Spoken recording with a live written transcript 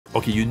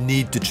Okay, you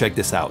need to check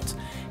this out.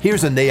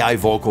 Here's an AI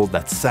vocal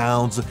that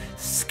sounds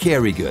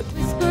scary good.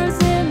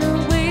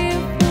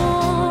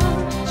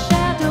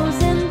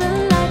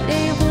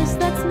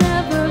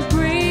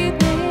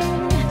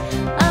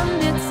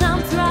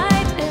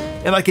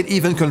 And I can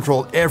even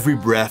control every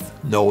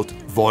breath, note,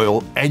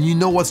 voil, and you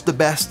know what's the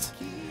best?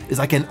 Is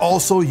I can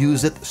also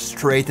use it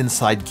straight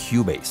inside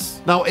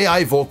Cubase. Now,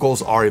 AI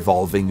vocals are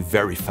evolving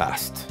very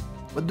fast,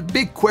 but the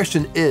big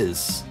question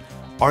is,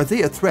 are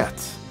they a threat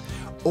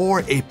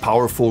or a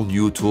powerful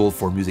new tool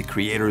for music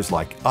creators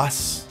like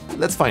us?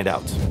 Let's find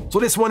out. So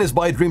this one is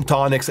by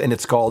Dreamtonics and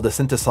it's called the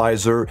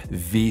Synthesizer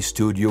V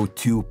Studio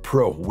 2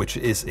 Pro, which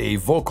is a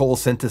vocal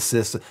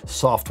synthesis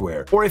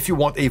software, or if you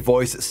want a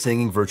voice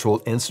singing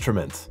virtual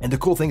instrument. And the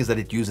cool thing is that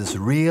it uses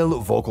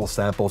real vocal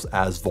samples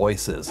as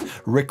voices,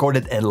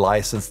 recorded and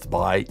licensed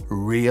by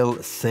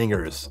real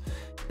singers.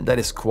 That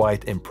is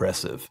quite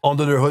impressive.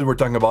 Under the hood, we're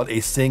talking about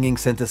a singing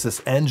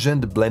synthesis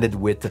engine blended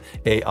with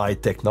AI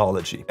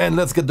technology. And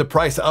let's get the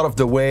price out of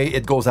the way.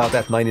 It goes out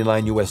at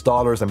 $99 US.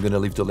 I'm going to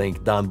leave the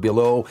link down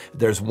below.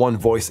 There's one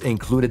voice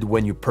included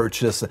when you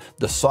purchase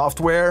the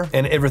software,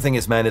 and everything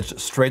is managed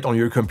straight on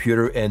your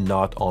computer and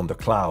not on the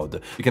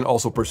cloud. You can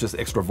also purchase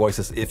extra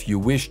voices if you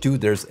wish to.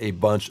 There's a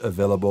bunch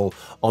available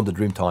on the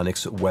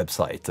Dreamtonics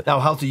website.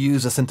 Now, how to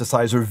use a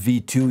Synthesizer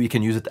V2? You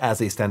can use it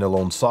as a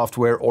standalone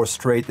software or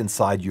straight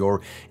inside your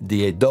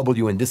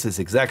DAW, and this is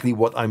exactly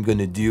what I'm going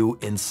to do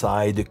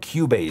inside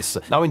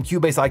Cubase. Now in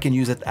Cubase, I can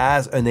use it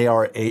as an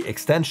ARA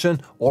extension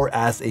or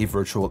as a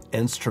virtual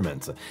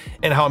instrument.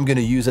 And how I'm going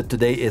to use it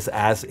today is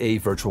as a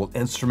virtual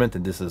instrument,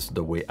 and this is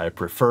the way I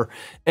prefer.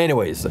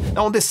 Anyways,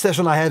 now in this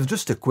session, I have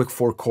just a quick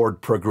 4-chord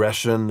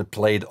progression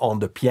played on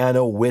the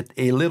piano with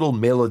a little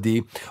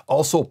melody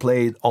also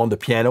played on the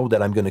piano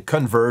that I'm going to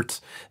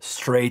convert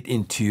straight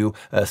into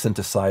a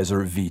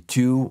Synthesizer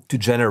V2 to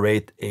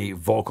generate a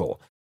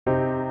vocal.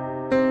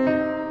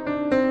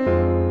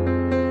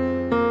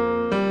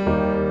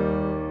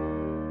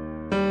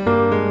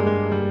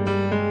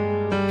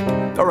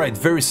 All right,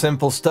 very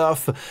simple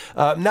stuff.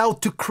 Now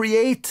to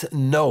create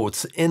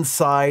notes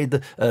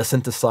inside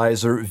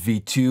Synthesizer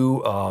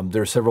V2,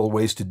 there are several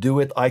ways to do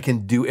it. I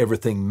can do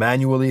everything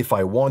manually if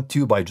I want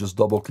to by just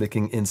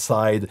double-clicking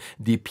inside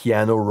the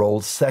piano roll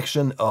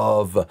section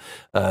of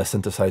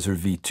Synthesizer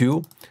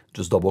V2.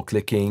 Just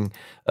double-clicking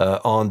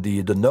on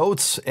the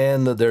notes,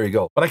 and there you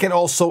go. But I can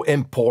also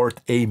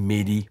import a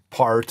MIDI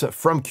part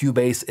from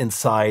Cubase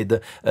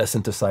inside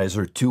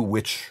Synthesizer 2,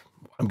 which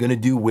I'm going to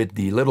do with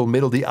the little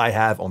melody I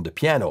have on the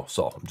piano.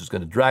 So I'm just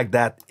going to drag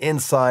that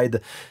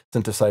inside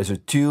Synthesizer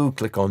 2,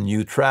 click on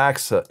New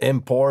Tracks,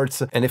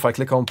 Imports, and if I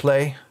click on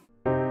Play.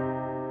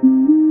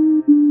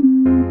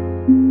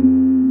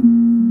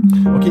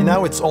 Okay,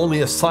 now it's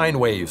only a sine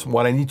wave.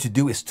 What I need to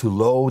do is to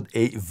load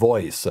a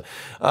voice.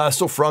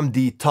 So from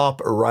the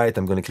top right,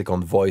 I'm going to click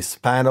on Voice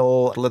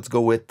Panel. Let's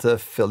go with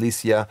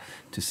Felicia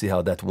to see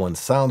how that one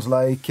sounds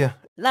like.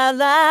 La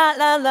la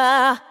la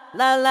la.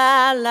 La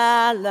la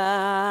la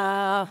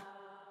la.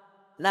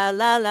 La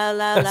la la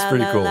la. That's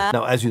pretty cool.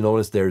 Now, as you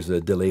notice, there's a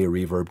delay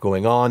reverb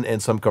going on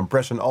and some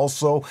compression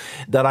also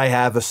that I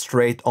have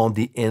straight on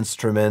the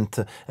instrument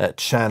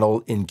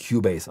channel in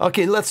Cubase.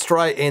 Okay, let's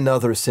try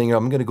another singer.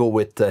 I'm gonna go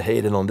with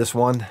Hayden on this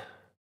one.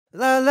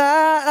 La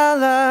la la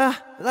la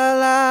la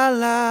la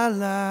la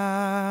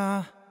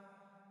la.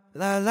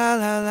 La la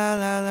la la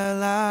la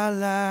la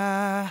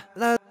la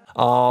la.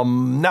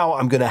 Now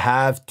I'm gonna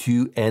have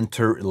to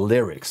enter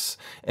lyrics,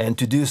 and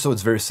to do so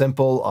it's very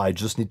simple. I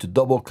just need to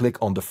double click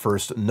on the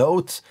first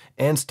note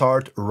and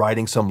start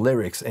writing some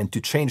lyrics. And to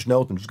change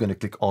note, I'm just gonna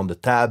click on the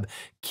tab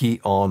key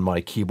on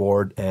my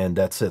keyboard, and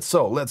that's it.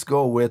 So let's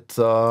go with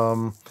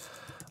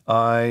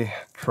I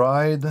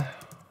tried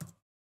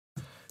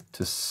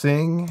to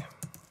sing,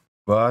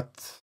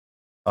 but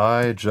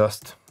I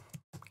just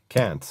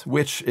can't,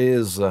 which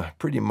is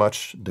pretty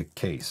much the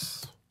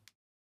case,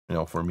 you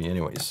know, for me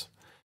anyways.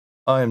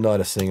 I am not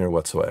a singer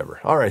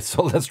whatsoever. All right,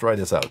 so let's try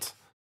this out.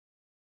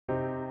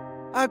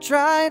 I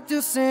tried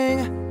to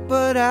sing,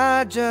 but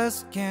I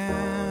just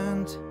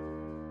can't.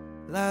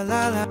 La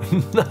la la.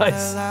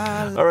 Nice.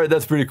 La, la. All right,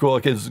 that's pretty cool.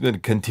 Okay, just going to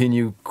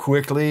continue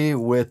quickly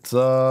with,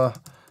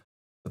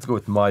 let's go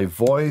with my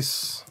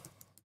voice.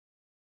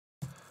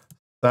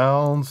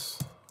 Sounds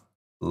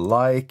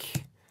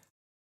like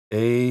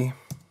a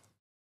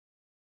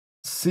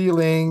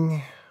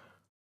ceiling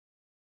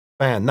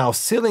fan. Now,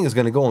 ceiling is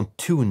going to go on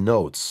 2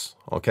 notes,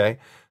 okay?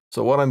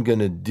 So what I'm going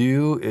to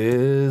do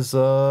is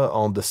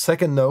on the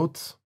second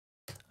note,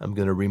 I'm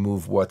going to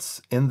remove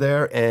what's in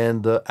there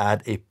and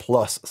add a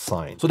plus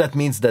sign. So that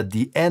means that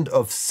the end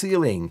of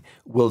ceiling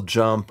will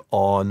jump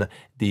on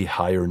the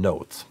higher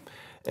note.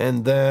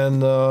 And then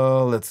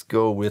let's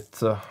go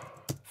with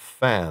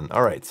fan.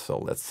 All right, so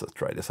let's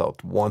try this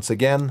out once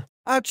again.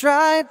 I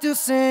tried to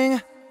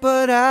sing,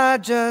 but I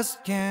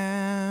just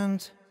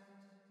can't.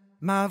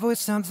 My voice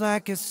sounds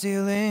like a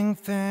ceiling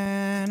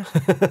fan.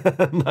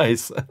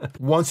 Nice.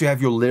 Once you have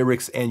your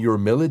lyrics and your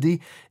melody,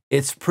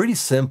 it's pretty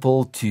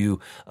simple to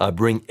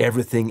bring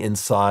everything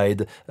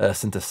inside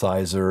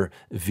Synthesizer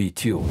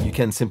V2. You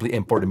can simply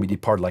import a MIDI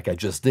part like I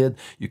just did.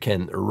 You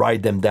can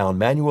write them down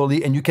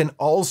manually, and you can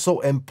also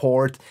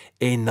import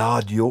an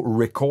audio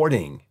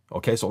recording.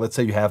 Okay, so let's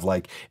say you have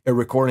like a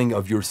recording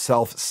of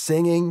yourself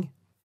singing.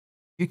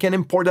 You can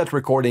import that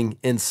recording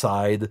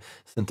inside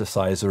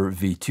Synthesizer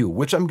V2,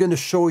 which I'm going to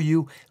show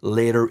you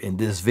later in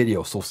this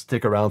video, so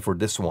stick around for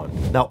this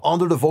one. Now,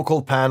 under the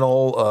vocal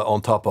panel,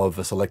 on top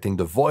of selecting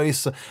the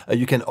voice,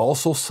 you can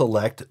also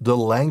select the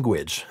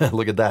language.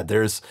 Look at that.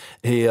 There's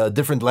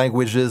different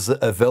languages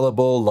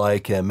available,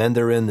 like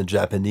Mandarin,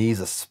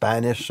 Japanese,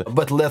 Spanish,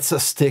 but let's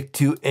stick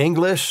to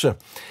English.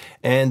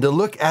 And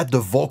look at the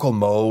vocal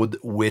mode,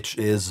 which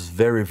is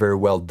very, very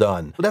well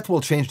done. That will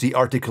change the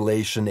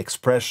articulation,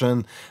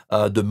 expression,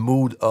 the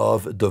mood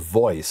of the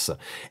voice.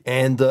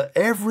 And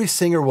every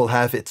singer will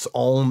have its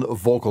own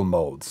vocal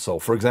mode. So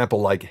for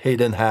example, like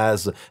Hayden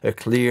has a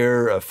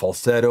clear, a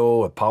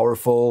falsetto, a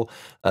powerful,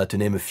 to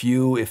name a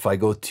few. If I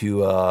go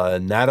to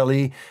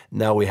Natalie,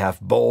 now we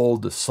have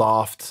bold,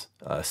 soft,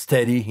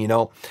 steady, you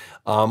know,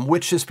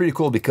 which is pretty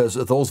cool because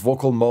those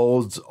vocal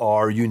modes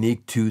are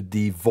unique to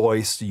the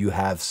voice you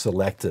have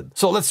selected.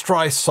 So let's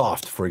try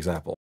soft, for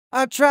example.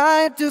 I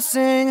tried to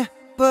sing,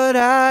 but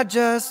I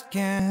just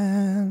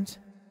can't.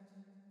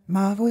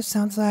 My voice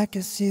sounds like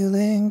a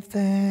ceiling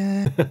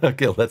fan.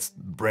 Okay, let's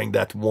bring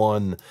that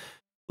one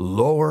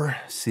lower,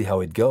 see how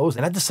it goes.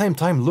 And at the same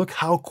time, look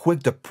how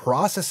quick the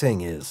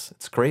processing is.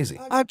 It's crazy.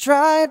 I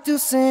tried to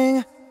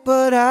sing,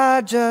 but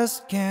I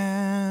just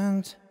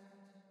can't.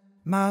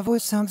 My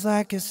voice sounds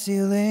like a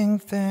ceiling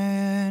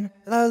fan.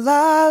 La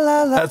la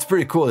la la. That's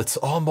pretty cool. It's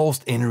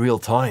almost in real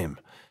time.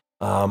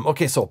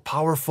 Okay, so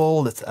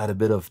powerful. Let's add a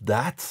bit of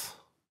that.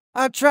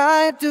 I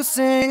tried to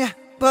sing,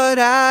 but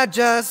I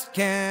just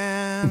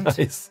can't.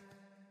 Nice.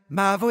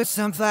 My voice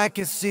sounds like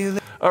a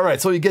ceiling. All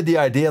right, so you get the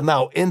idea.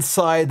 Now,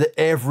 inside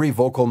every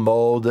vocal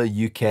mode,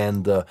 you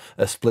can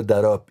split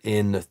that up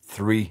in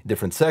 3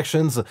 different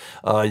sections.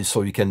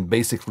 So you can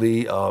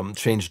basically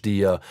change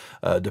the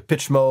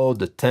pitch mode,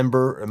 the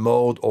timbre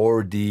mode,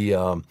 or the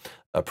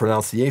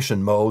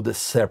pronunciation mode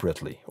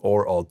separately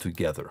or all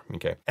together.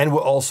 Okay, and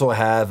we'll also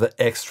have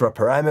extra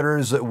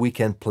parameters we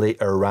can play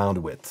around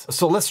with.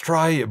 So let's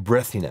try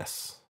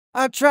breathiness.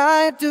 I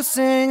tried to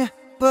sing,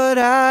 but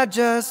I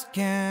just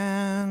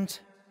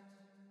can't.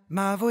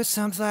 My voice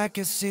sounds like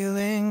a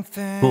ceiling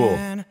fan. Cool.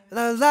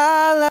 La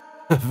la la.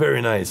 Very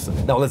nice.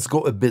 Now let's go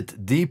a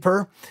bit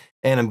deeper,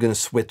 and I'm going to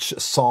switch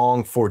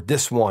song for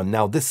this one.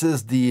 Now this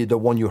is the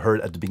one you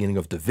heard at the beginning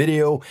of the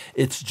video.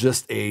 It's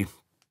just a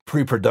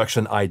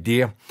pre-production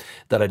idea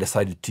that I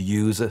decided to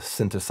use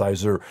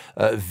Synthesizer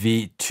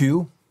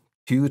V2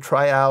 to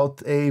try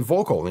out a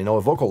vocal, you know,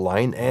 a vocal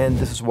line, and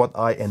this is what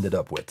I ended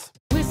up with.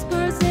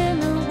 Whispers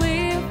in a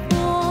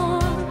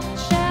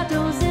waveform,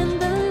 shadows in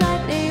the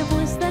light, a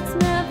voice that's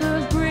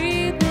never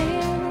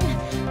breathing,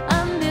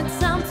 and it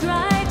sounds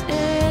right,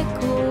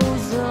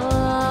 echoes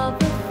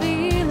of a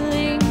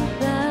feeling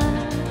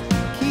that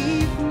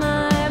keep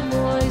my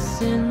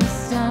voice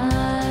inside.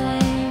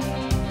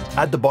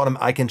 At the bottom,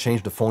 I can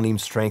change the phoneme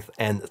strength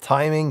and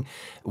timing,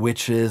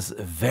 which is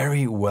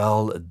very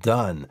well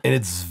done. And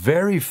it's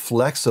very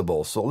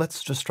flexible. So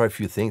let's just try a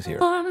few things here.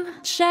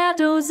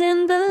 Shadows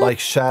in the Like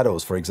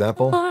shadows, for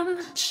example.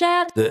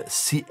 shadow. The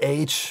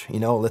CH, you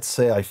know, let's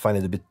say I find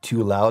it a bit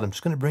too loud. I'm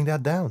just going to bring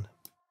that down.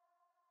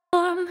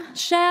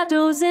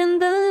 Shadows in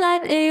the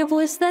light, a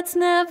voice that's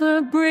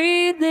never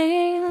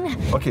breathing.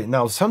 Okay,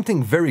 now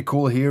something very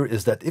cool here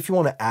is that if you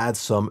want to add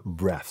some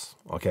breaths,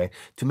 okay,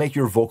 to make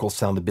your vocals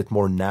sound a bit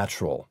more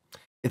natural,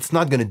 it's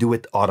not going to do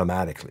it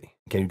automatically.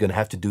 Okay, you're going to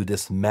have to do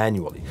this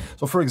manually.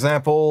 So for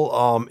example,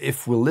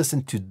 if we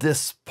listen to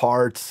this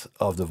part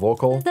of the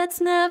vocal, That's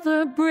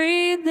never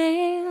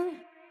breathing,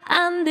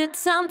 and it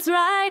sounds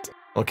right.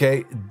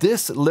 okay,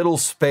 this little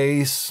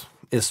space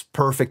is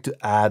perfect to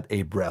add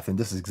a breath. And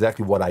this is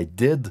exactly what I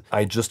did.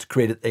 I just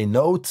created a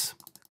note,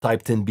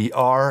 typed in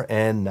BR,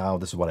 and now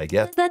this is what I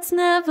get. That's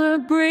never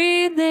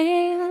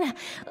breathing,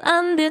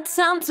 and it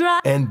sounds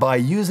right. And by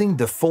using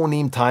the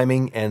phoneme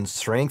timing and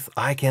strength,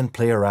 I can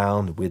play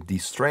around with the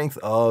strength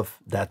of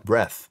that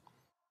breath.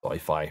 So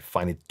if I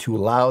find it too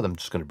loud, I'm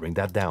just going to bring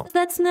that down.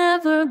 That's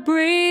never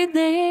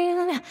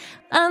breathing,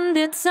 and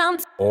it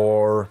sounds.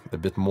 Or a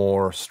bit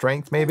more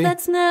strength, maybe.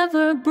 That's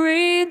never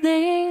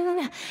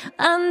breathing,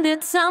 and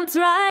it sounds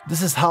right.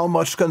 This is how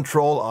much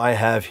control I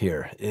have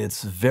here.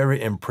 It's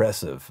very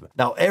impressive.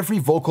 Now, every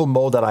vocal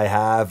mode that I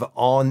have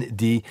on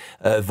the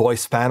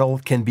voice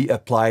panel can be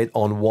applied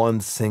on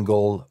one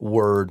single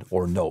word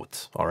or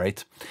note, all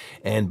right?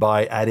 And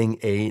by adding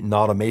an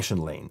automation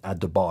lane at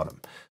the bottom.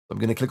 I'm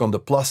going to click on the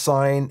plus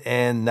sign,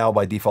 and now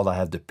by default I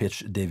have the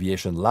pitch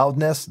deviation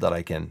loudness that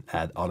I can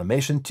add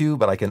automation to,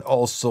 but I can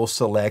also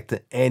select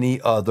any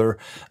other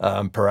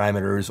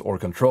parameters or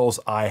controls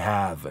I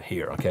have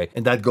here, okay?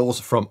 And that goes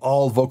from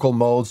all vocal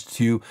modes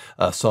to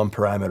some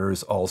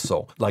parameters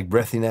also, like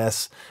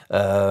breathiness,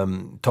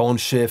 tone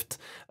shift,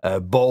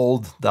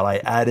 bold that I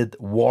added,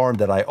 warm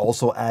that I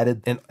also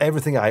added, and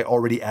everything I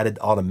already added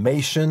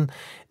automation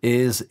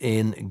is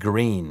in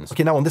green.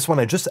 Okay, now on this one,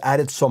 I just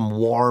added some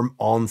warm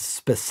on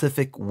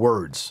specific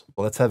words.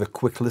 Well, let's have a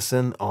quick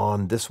listen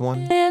on this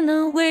one. In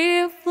a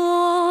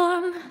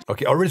waveform.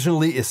 Okay,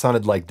 originally it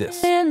sounded like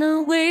this. In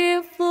a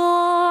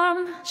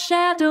waveform.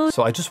 Shadow.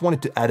 So I just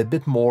wanted to add a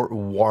bit more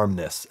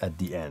warmness at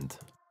the end.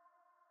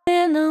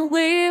 In a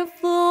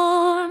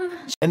waveform.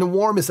 And the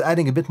warm is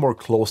adding a bit more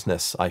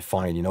closeness, I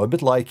find, you know, a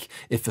bit like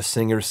if a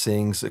singer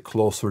sings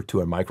closer to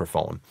a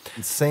microphone.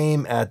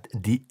 Same at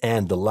the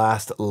end, the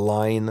last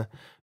line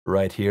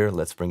right here.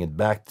 Let's bring it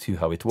back to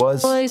how it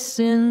was. Voice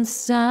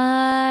inside.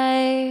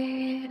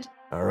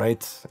 All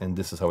right, and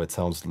this is how it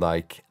sounds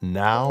like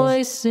now.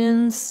 Voice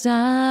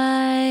inside.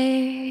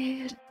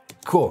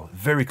 Cool,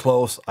 very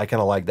close. I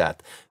kind of like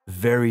that.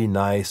 Very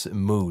nice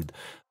mood.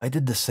 I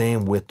did the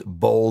same with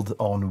bold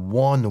on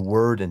one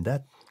word, and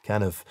that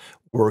kind of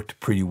worked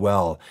pretty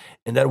well.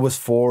 And that was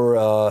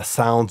for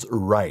sounds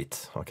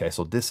right. Okay,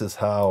 so this is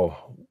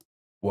how it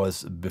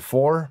was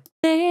before.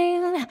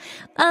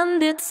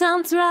 And it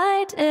sounds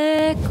right.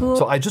 Echo.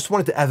 So I just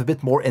wanted to have a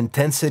bit more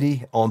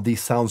intensity on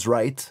these sounds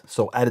right.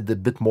 So added a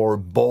bit more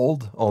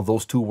bold on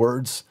those two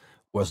words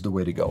was the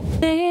way to go.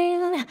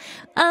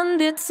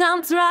 And it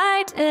sounds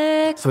right.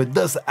 So it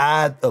does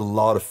add a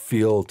lot of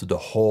feel to the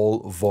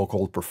whole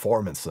vocal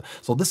performance.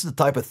 So this is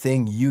the type of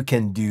thing you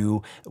can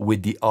do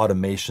with the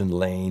automation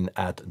lane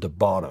at the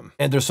bottom.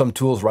 And there's some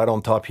tools right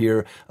on top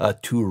here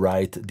to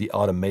write the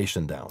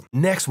automation down.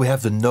 Next, we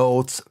have the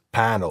notes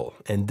panel,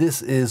 and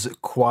this is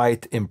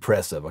quite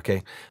impressive,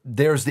 okay?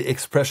 There's the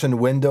expression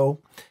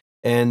window,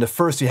 and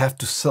first you have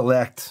to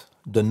select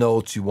the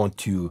notes you want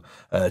to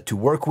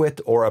work with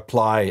or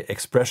apply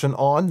expression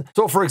on.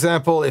 So for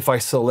example, if I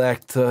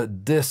select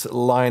this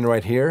line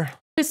right here,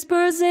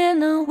 Whispers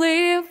in a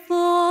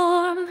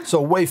waveform.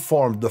 so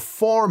waveform, the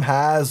form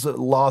has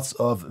lots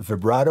of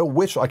vibrato,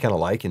 which I kind of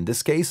like in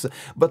this case,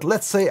 but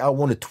let's say I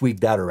want to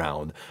tweak that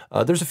around.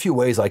 There's a few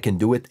ways I can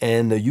do it,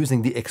 and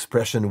using the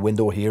expression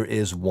window here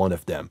is one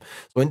of them.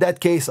 So in that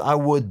case, I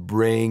would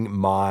bring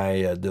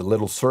my the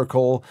little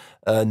circle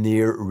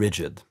near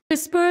rigid.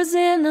 Whispers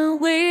in a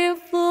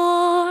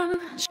waveform.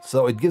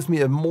 So it gives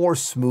me a more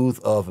smooth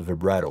of a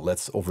vibrato.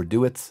 Let's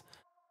overdo it.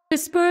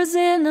 Whispers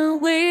in a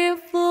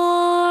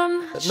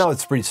waveform. Now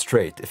it's pretty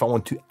straight. If I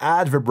want to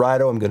add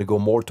vibrato, I'm going to go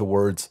more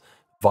towards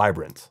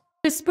vibrant.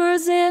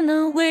 Whispers in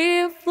a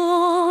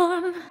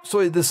waveform.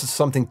 So this is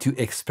something to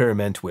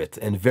experiment with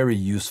and very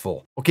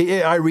useful. Okay,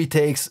 AI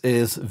Retakes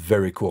is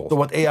very cool. So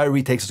what AI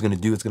Retakes is going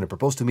to do, it's going to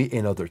propose to me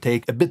another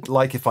take, a bit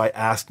like if I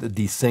asked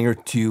the singer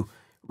to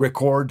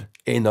record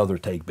another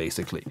take,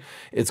 basically.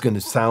 It's going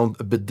to sound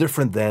a bit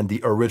different than the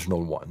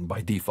original one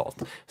by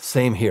default.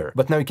 Same here.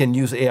 But now you can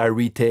use AI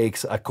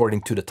retakes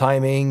according to the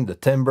timing, the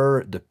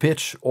timbre, the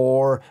pitch,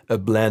 or a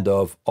blend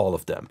of all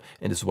of them.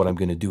 And this is what I'm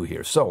going to do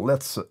here. So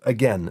let's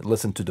again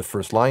listen to the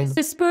first line.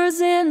 Whispers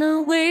in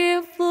a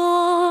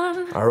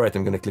waveform. All right,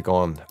 I'm going to click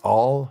on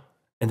all.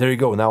 And there you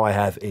go. Now I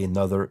have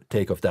another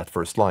take of that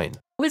first line.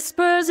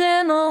 Whispers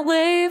in a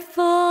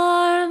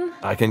waveform.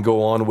 I can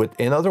go on with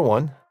another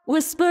one.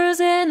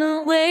 Whispers in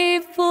a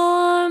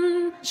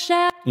waveform.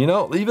 You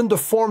know, even the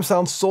form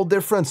sounds so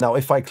different. Now,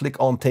 if I click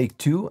on take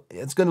 2,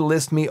 it's going to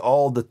list me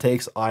all the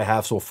takes I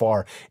have so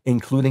far,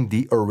 including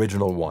the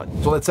original one.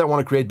 So let's say I want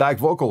to create back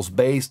vocals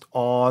based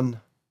on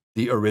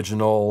the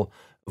original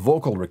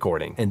vocal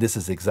recording. And this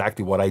is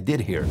exactly what I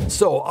did here.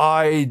 So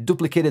I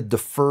duplicated the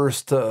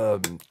first,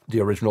 the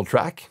original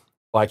track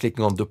by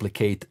clicking on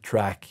duplicate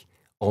track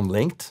on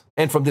linked.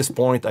 And from this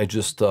point, I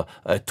just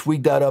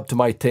tweak that up to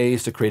my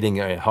taste,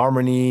 creating a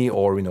harmony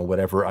or, you know,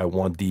 whatever I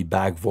want the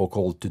back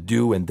vocal to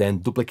do, and then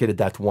duplicated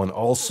that one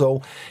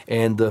also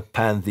and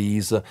pan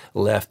these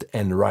left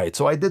and right.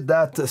 So I did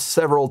that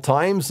several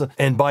times,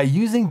 and by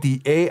using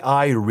the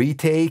AI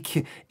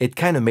retake, it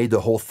kind of made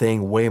the whole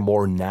thing way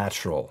more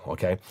natural,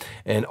 okay?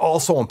 And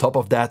also on top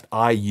of that,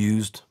 I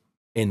used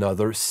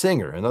another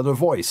singer, another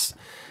voice.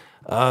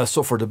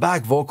 So for the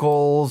back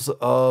vocals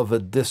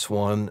of this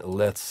one,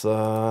 let's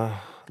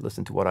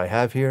listen to what I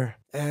have here.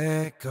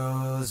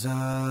 Echoes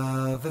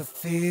of a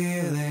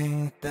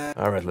feeling that...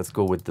 All right, let's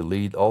go with the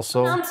lead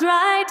also. Sounds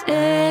right.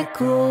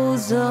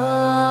 Echoes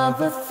of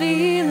a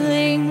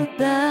feeling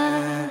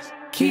that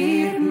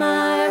keep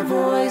my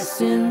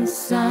voice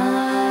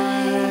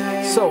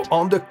inside. So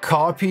on the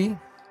copy,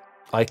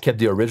 I kept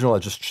the original. I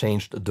just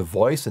changed the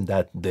voice, and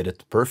that did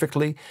it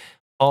perfectly.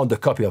 On the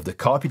copy of the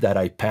copy that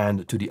I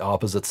panned to the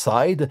opposite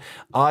side,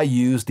 I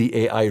used the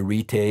AI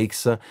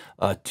retakes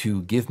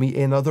to give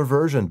me another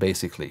version,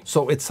 basically.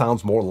 So it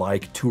sounds more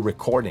like two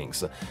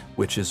recordings,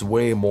 which is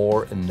way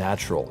more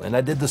natural. And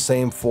I did the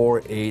same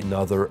for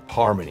another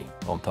harmony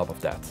on top of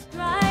that.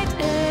 Right.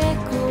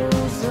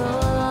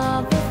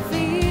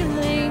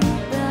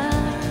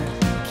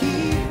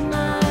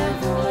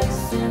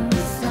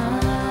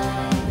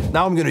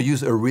 Now I'm going to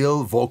use a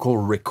real vocal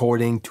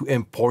recording to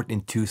import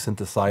into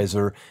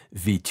Synthesizer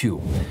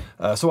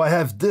V2. So I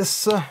have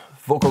this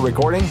vocal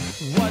recording.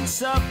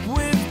 What's up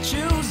with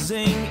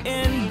choosing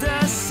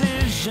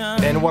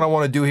indecision? And what I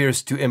want to do here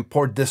is to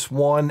import this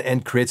one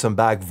and create some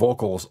back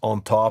vocals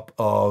on top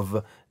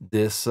of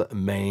this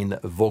main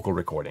vocal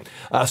recording.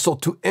 So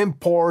to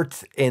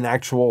import an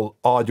actual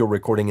audio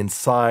recording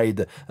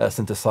inside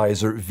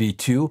Synthesizer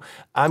V2,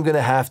 I'm going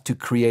to have to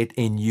create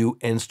a new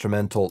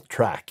instrumental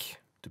track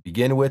to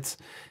begin with,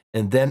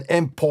 and then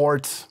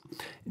import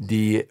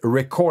the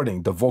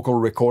recording, the vocal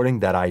recording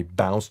that I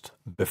bounced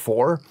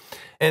before.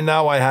 And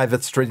now I have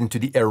it straight into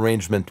the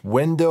arrangement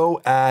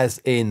window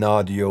as an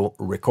audio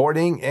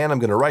recording. And I'm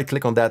going to right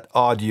click on that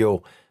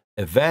audio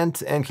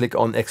event and click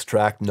on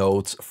extract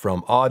notes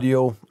from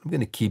audio. I'm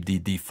going to keep the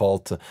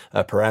default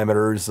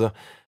parameters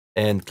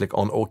and click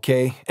on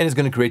OK. And it's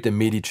going to create a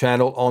MIDI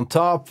channel on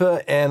top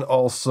and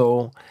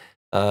also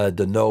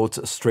the notes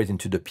straight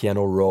into the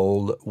piano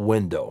roll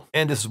window.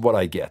 And this is what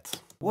I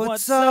get.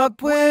 What's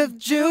up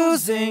with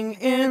choosing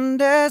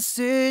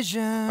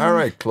indecision? All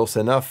right, close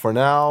enough for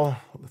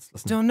now. Let's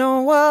listen. Don't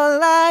know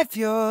what life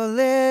you're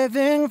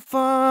living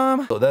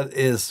from. So that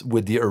is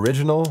with the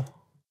original.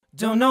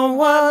 Don't know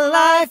what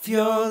life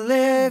you're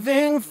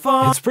living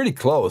from. It's pretty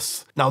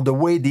close. Now, the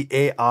way the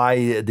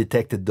AI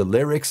detected the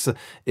lyrics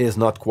is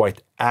not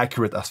quite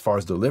accurate as far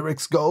as the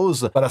lyrics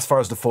goes, but as far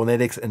as the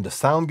phonetics and the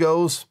sound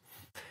goes,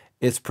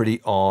 it's pretty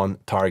on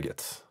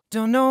target.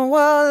 Don't know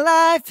what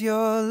life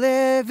you're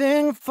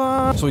living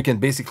for. So you can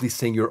basically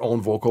sing your own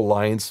vocal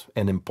lines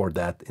and import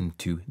that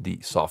into the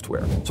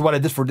software. So what I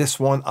did for this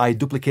one, I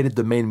duplicated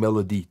the main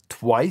melody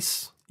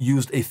twice,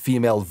 used a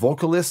female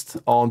vocalist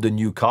on the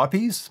new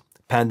copies,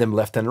 panned them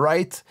left and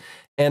right,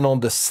 and on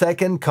the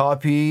second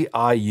copy,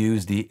 I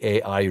used the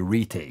AI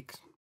retake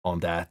on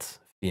that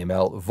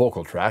female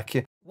vocal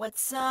track.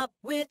 What's up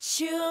with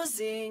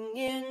choosing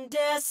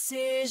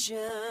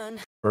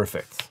indecision?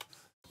 Perfect.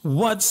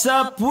 What's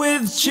up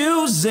with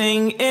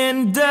choosing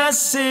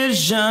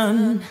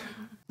indecision?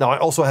 Now, I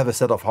also have a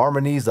set of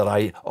harmonies that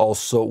I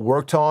also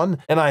worked on,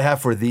 and I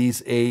have for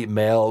these a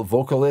male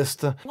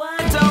vocalist. Why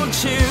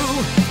don't you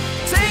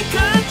take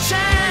a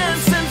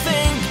chance and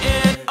think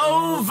it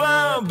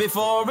over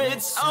before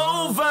it's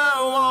over,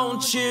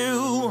 won't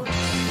you?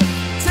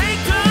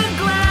 Take a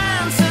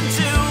glance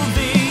into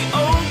the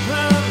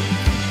open,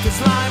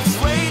 'cause life's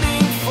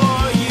waiting for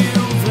you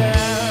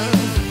there.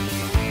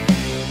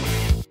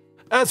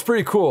 That's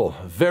pretty cool.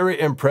 Very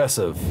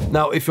impressive.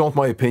 Now, if you want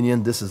my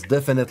opinion, this is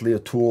definitely a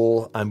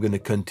tool I'm going to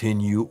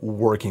continue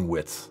working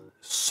with.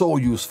 So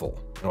useful,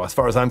 as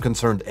far as I'm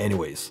concerned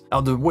anyways.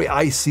 Now, the way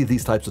I see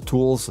these types of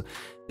tools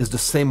is the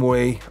same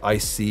way I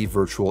see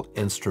virtual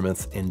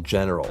instruments in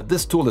general.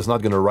 This tool is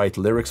not going to write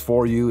lyrics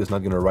for you. It's not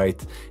going to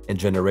write and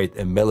generate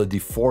a melody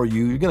for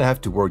you. You're going to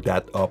have to work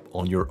that up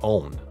on your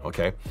own,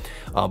 okay?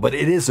 But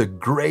it is a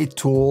great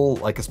tool,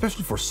 like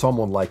especially for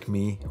someone like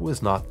me who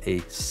is not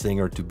a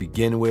singer to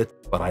begin with,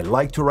 but I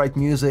like to write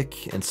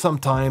music. And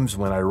sometimes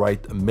when I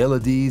write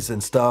melodies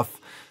and stuff,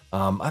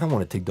 I don't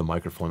want to take the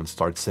microphone and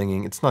start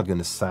singing. It's not going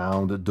to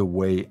sound the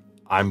way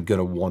I'm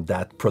gonna want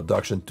that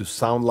production to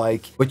sound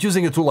like. But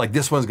using a tool like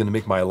this one is gonna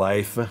make my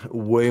life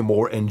way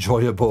more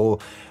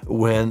enjoyable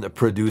when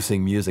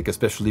producing music,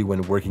 especially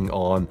when working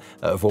on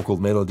vocal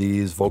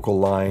melodies, vocal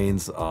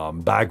lines,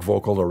 back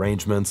vocal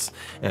arrangements,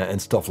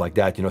 and stuff like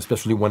that,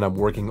 especially when I'm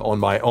working on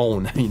my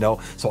own,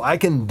 So I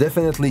can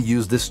definitely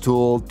use this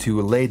tool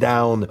to lay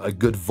down a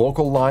good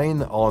vocal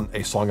line on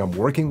a song I'm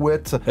working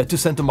with to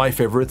send to my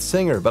favorite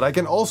singer. But I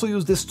can also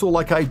use this tool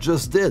like I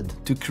just did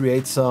to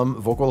create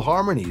some vocal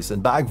harmonies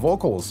and back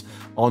vocals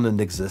on an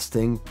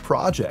existing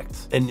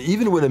project. And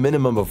even with a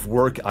minimum of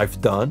work I've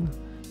done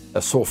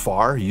so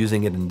far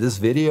using it in this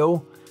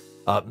video,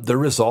 the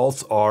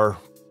results are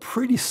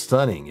pretty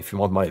stunning if you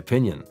want my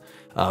opinion.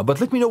 But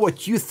let me know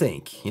what you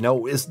think.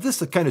 Is this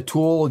the kind of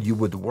tool you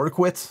would work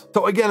with?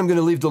 So again, I'm going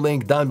to leave the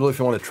link down below if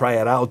you want to try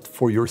it out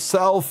for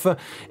yourself.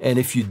 And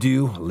if you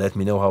do, let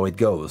me know how it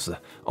goes.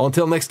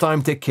 Until next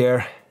time, take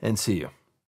care and see you.